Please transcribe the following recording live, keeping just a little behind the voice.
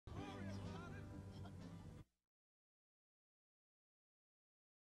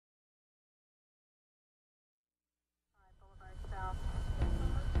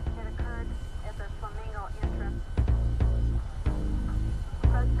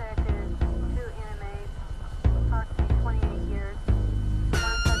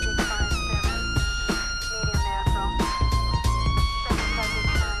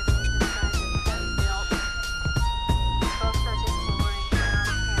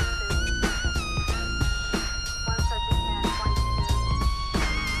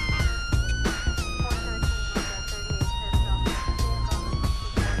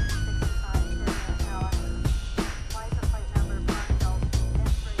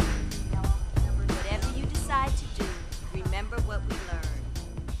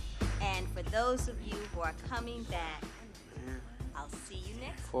those of you who are coming back. I'll see you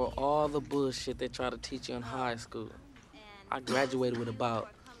next For year. all the bullshit they try to teach you in high school, I graduated with about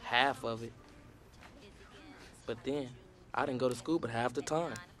half of it. But then, I didn't go to school but half the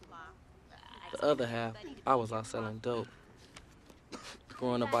time. The other half, I was out selling dope.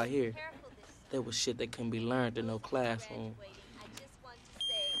 Growing up out here, there was shit that couldn't be learned in no classroom.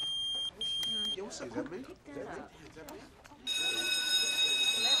 Yo, what's up, is that me?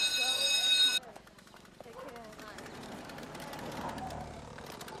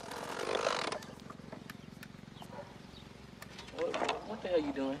 What the hell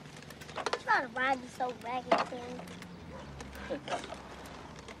you doing? I'm trying to ride this old wagon thing.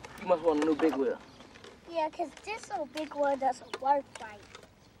 You must want a new big wheel. Yeah, 'cause this old big one doesn't work right.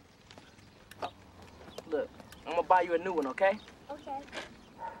 Look, I'm gonna buy you a new one, okay? Okay.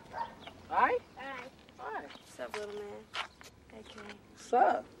 All right? All right. All right. What's up, little man? Hey, Caine. What's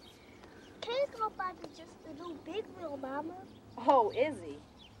up? Can't go buy me just a new big wheel, Mama. Oh, is he?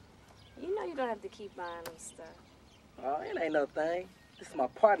 You know you don't have to keep buying him stuff. Oh, it ain't no thing. This is my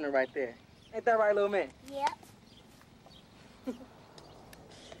partner right there. Ain't that right, little man? Yep.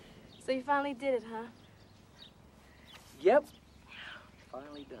 So you finally did it, huh? Yep.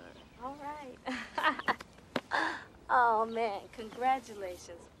 Finally done. All right. Oh, man,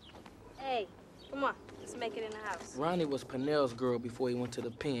 congratulations. Hey, come on, let's make it in the house. Ronnie was Pernell's girl before he went to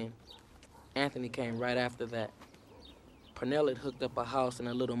the pen. Anthony came right after that. Pernell had hooked up a house and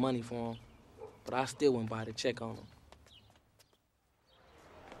a little money for him, but I still went by to check on him.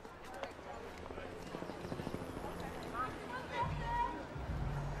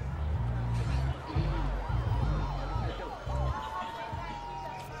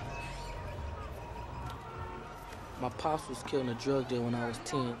 My pops was killed in a drug deal when I was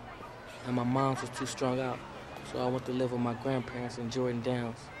 10, and my mom was too strung out, so I went to live with my grandparents in Jordan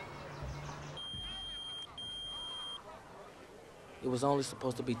Downs. It was only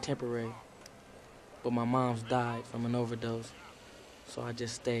supposed to be temporary, but my mom's died from an overdose, so I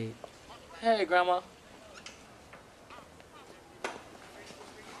just stayed. Hey, Grandma.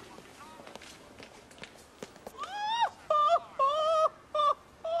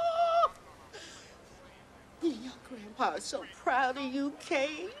 Your grandpa is so proud of you,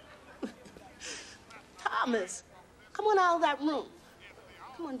 Caine. Thomas, come on out of that room.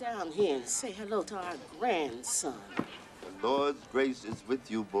 Come on down here and say hello to our grandson. The Lord's grace is with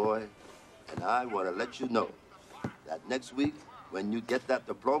you, boy. And I want to let you know that next week, when you get that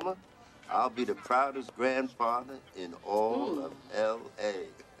diploma, I'll be the proudest grandfather in all of L.A.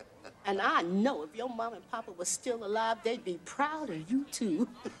 And I know if your mom and papa were still alive, they'd be proud of you, too.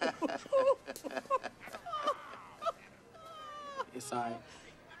 It's all right.